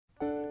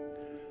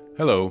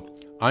Hello,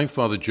 I'm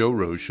Father Joe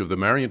Roche of the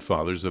Marian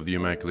Fathers of the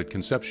Immaculate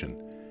Conception.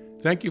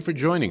 Thank you for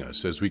joining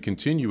us as we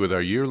continue with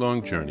our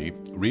year-long journey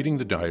reading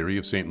the diary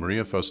of St.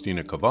 Maria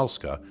Faustina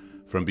Kowalska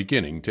from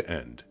beginning to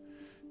end.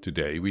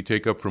 Today we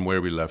take up from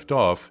where we left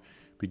off,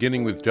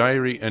 beginning with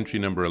diary entry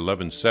number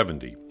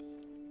 1170.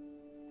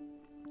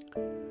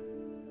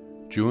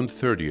 June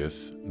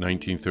 30th,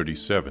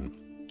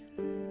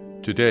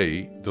 1937.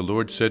 Today the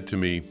Lord said to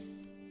me,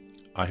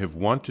 I have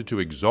wanted to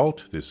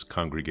exalt this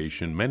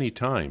congregation many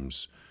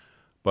times,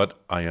 but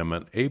I am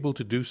unable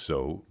to do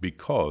so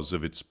because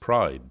of its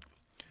pride.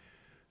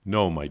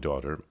 Know, my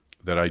daughter,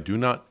 that I do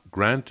not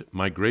grant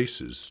my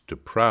graces to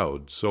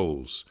proud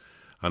souls,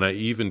 and I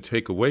even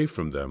take away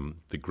from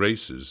them the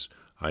graces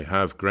I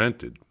have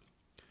granted.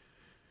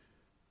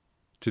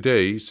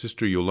 Today,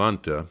 Sister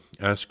Yolanta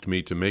asked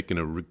me to make an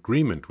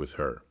agreement with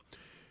her.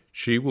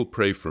 She will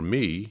pray for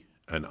me,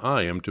 and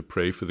I am to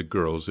pray for the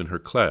girls in her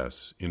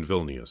class in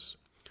Vilnius.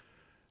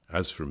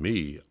 As for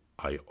me,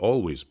 I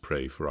always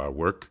pray for our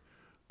work,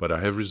 but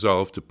I have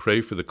resolved to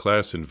pray for the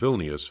class in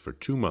Vilnius for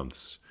 2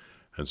 months,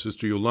 and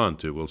Sister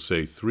Yolanta will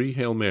say 3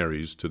 Hail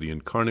Marys to the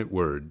Incarnate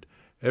Word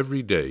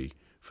every day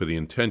for the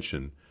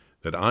intention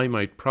that I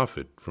might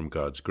profit from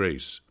God's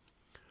grace.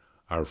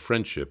 Our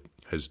friendship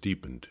has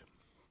deepened.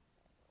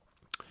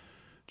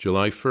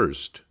 July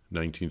 1st,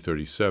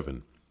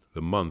 1937,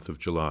 the month of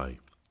July.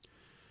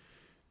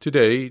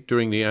 Today,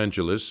 during the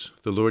Angelus,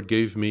 the Lord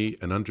gave me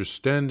an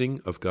understanding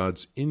of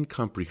God's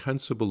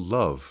incomprehensible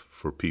love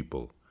for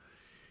people.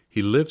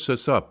 He lifts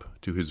us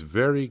up to His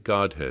very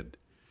Godhead.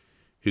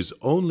 His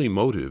only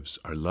motives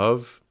are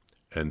love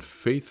and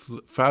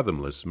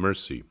fathomless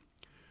mercy.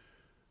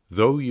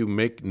 Though you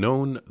make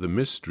known the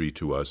mystery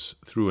to us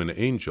through an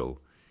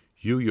angel,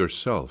 you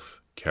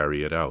yourself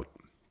carry it out.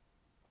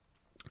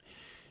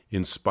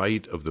 In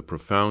spite of the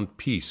profound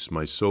peace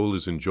my soul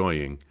is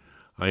enjoying,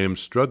 I am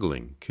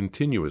struggling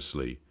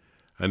continuously,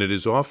 and it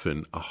is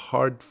often a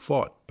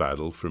hard-fought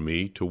battle for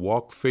me to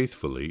walk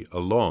faithfully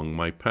along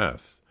my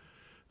path.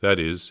 That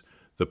is,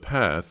 the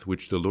path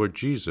which the Lord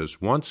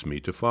Jesus wants me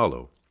to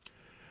follow.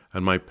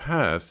 And my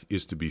path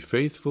is to be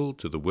faithful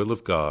to the will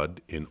of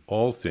God in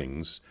all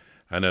things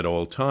and at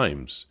all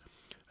times,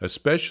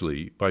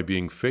 especially by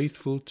being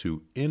faithful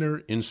to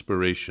inner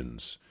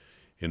inspirations,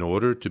 in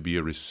order to be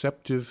a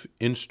receptive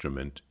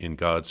instrument in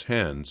God's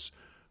hands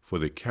for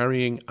the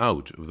carrying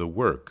out of the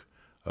work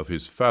of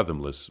His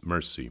fathomless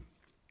mercy.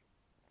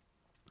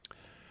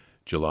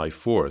 July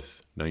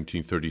 4th,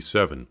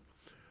 1937,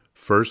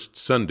 first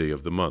Sunday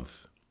of the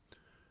month.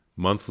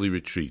 Monthly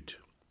retreat.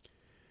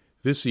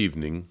 This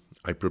evening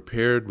I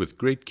prepared with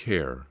great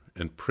care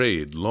and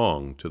prayed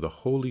long to the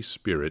Holy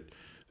Spirit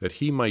that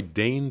He might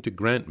deign to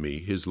grant me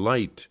His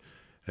light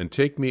and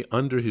take me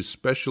under His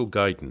special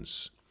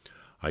guidance.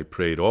 I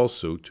prayed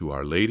also to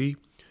Our Lady,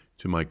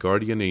 to my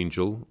guardian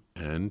angel,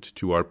 and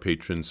to our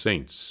patron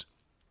saints.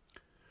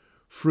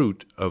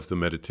 Fruit of the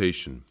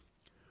meditation.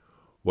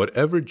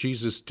 Whatever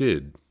Jesus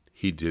did,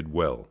 He did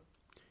well.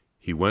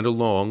 He went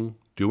along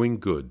doing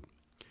good.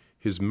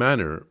 His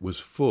manner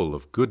was full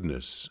of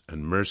goodness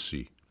and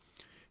mercy.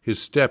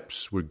 His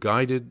steps were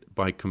guided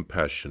by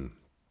compassion.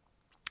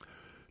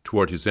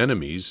 Toward His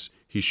enemies,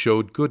 He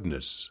showed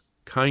goodness,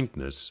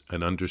 kindness,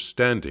 and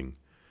understanding,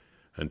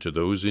 and to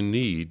those in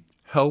need,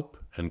 help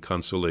and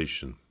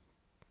consolation.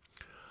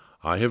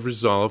 I have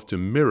resolved to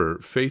mirror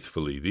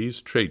faithfully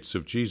these traits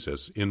of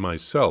Jesus in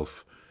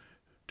myself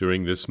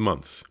during this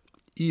month,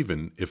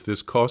 even if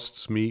this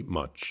costs me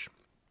much.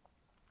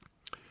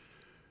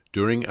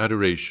 During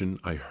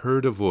adoration, I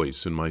heard a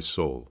voice in my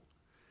soul.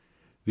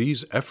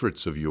 These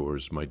efforts of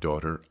yours, my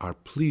daughter, are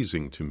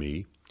pleasing to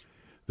me.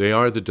 They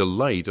are the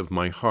delight of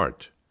my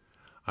heart.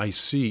 I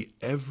see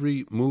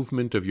every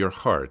movement of your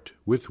heart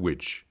with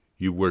which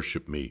you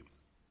worship me.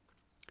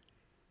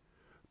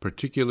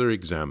 Particular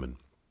examine.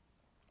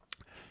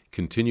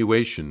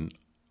 Continuation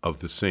of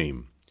the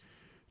same,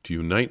 to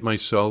unite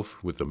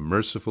myself with the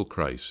merciful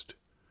Christ.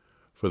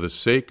 For the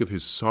sake of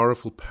His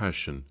sorrowful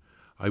passion,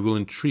 I will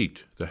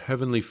entreat the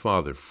Heavenly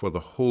Father for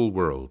the whole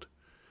world.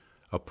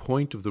 A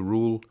point of the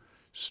rule,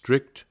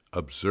 strict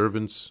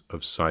observance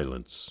of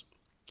silence.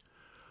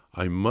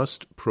 I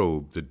must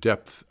probe the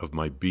depth of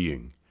my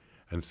being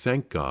and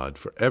thank God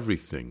for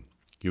everything,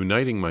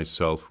 uniting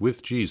myself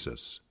with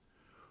Jesus.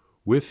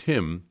 With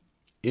Him,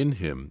 in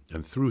Him,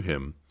 and through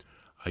Him,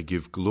 I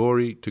give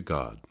glory to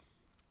God.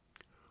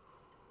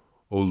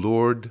 O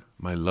Lord,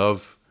 my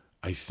love,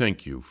 I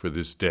thank you for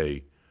this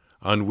day,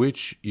 on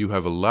which you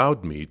have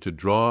allowed me to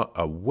draw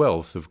a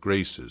wealth of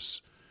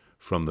graces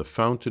from the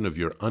fountain of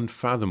your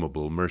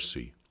unfathomable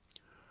mercy.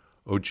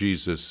 O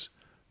Jesus,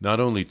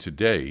 not only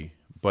today,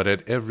 but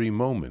at every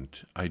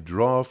moment, I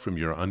draw from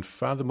your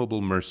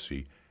unfathomable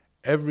mercy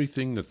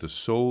everything that the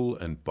soul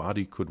and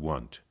body could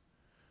want.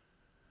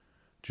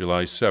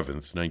 July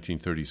 7th,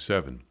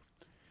 1937.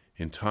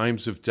 In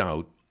times of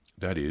doubt,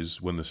 that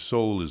is, when the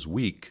soul is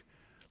weak,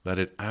 let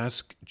it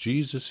ask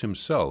Jesus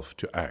Himself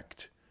to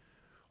act.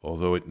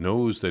 Although it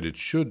knows that it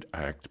should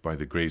act by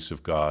the grace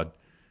of God,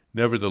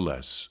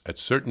 nevertheless, at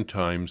certain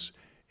times,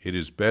 it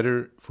is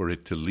better for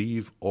it to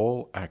leave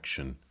all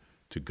action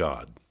to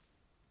God.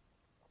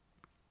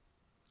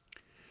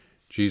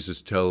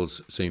 Jesus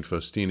tells St.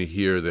 Faustina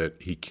here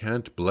that he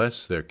can't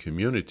bless their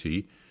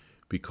community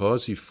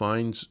because he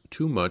finds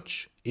too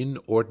much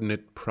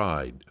inordinate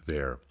pride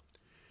there.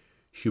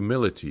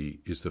 Humility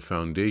is the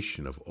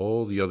foundation of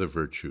all the other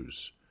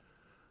virtues.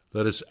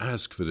 Let us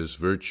ask for this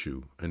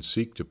virtue and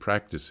seek to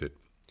practice it.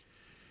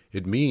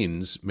 It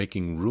means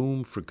making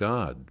room for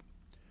God.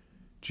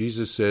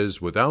 Jesus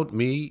says, "Without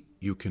me,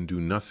 you can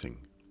do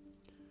nothing."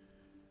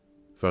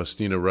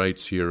 Faustina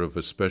writes here of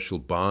a special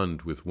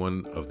bond with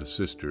one of the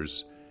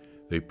sisters.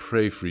 They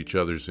pray for each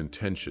other's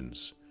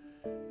intentions.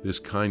 This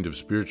kind of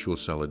spiritual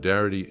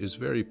solidarity is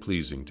very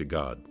pleasing to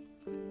God.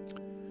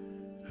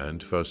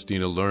 And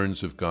Faustina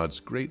learns of God's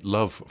great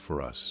love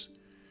for us.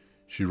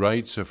 She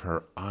writes of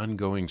her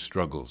ongoing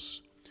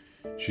struggles.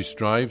 She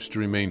strives to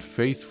remain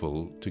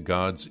faithful to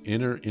God's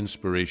inner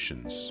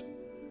inspirations.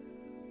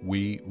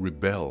 We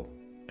rebel,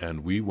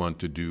 and we want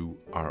to do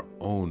our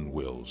own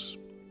wills.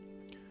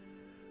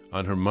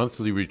 On her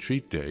monthly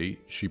retreat day,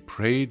 she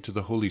prayed to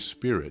the Holy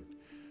Spirit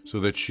so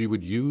that she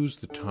would use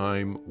the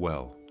time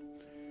well.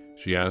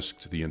 She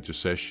asked the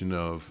intercession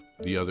of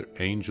the other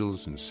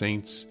angels and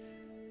saints.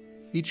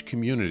 Each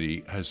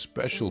community has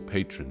special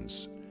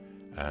patrons,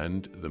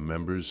 and the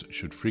members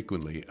should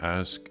frequently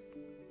ask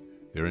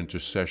their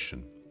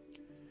intercession.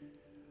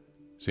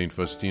 St.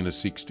 Faustina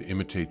seeks to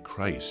imitate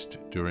Christ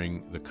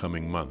during the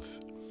coming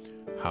month,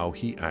 how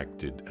he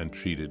acted and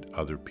treated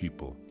other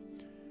people.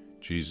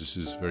 Jesus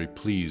is very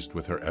pleased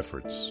with her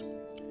efforts.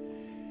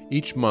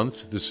 Each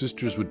month, the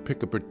sisters would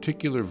pick a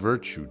particular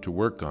virtue to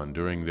work on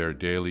during their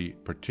daily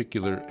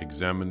particular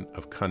examen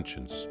of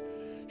conscience.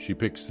 She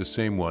picks the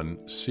same one,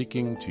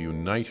 seeking to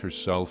unite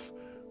herself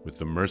with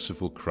the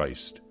merciful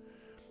Christ,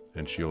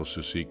 and she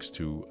also seeks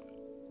to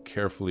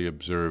carefully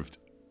observe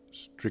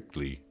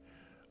strictly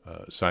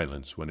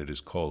silence when it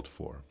is called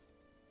for.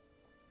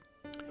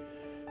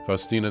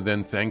 Faustina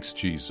then thanks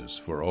Jesus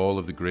for all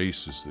of the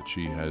graces that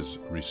she has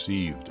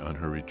received on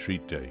her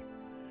retreat day.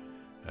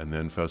 And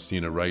then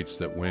Faustina writes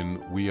that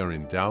when we are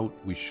in doubt,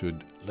 we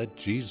should let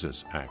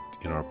Jesus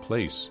act in our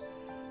place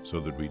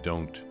so that we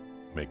don't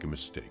make a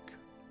mistake.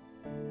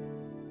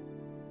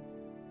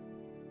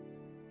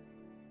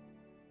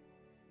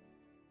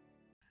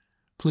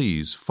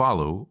 Please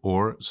follow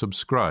or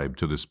subscribe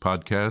to this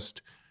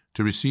podcast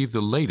to receive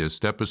the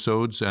latest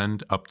episodes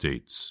and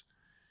updates.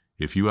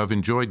 If you have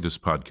enjoyed this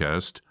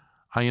podcast,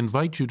 I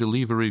invite you to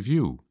leave a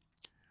review.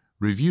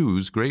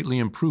 Reviews greatly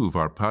improve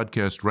our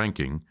podcast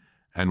ranking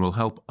and will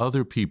help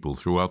other people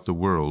throughout the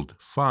world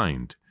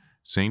find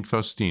St.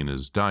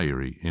 Faustina's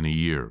Diary in a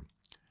Year.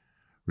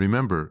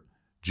 Remember,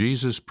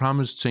 Jesus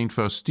promised St.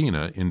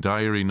 Faustina in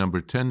Diary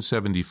number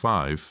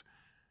 1075,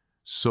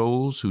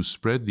 "Souls who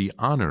spread the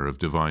honor of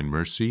divine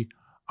mercy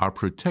are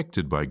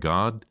protected by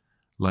God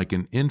like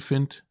an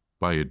infant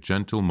by a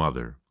gentle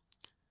mother."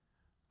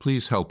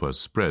 Please help us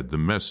spread the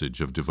message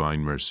of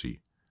divine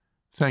mercy.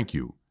 Thank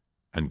you,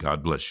 and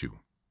God bless you.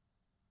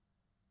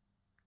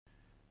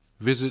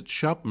 Visit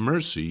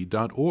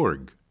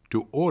shopmercy.org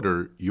to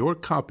order your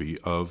copy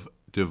of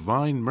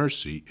Divine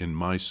Mercy in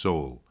My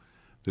Soul,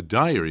 the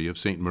Diary of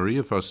St.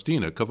 Maria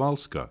Faustina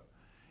Kowalska.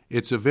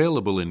 It's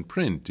available in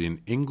print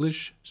in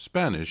English,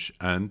 Spanish,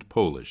 and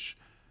Polish,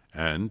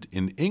 and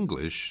in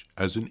English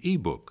as an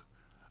e-book,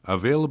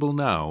 available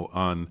now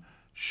on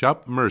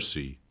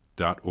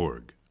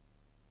shopmercy.org.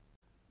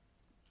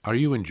 Are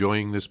you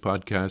enjoying this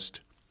podcast?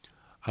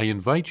 I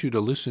invite you to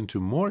listen to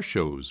more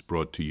shows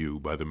brought to you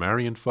by the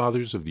Marian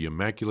Fathers of the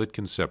Immaculate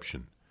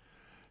Conception.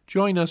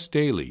 Join us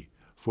daily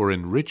for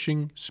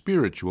enriching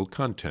spiritual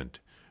content,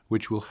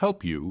 which will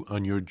help you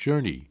on your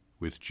journey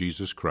with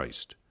Jesus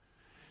Christ.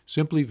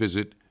 Simply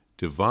visit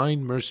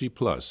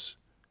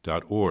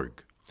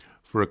DivineMercyPlus.org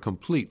for a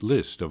complete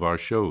list of our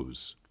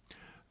shows.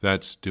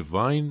 That's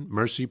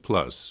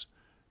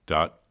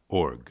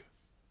DivineMercyPlus.org.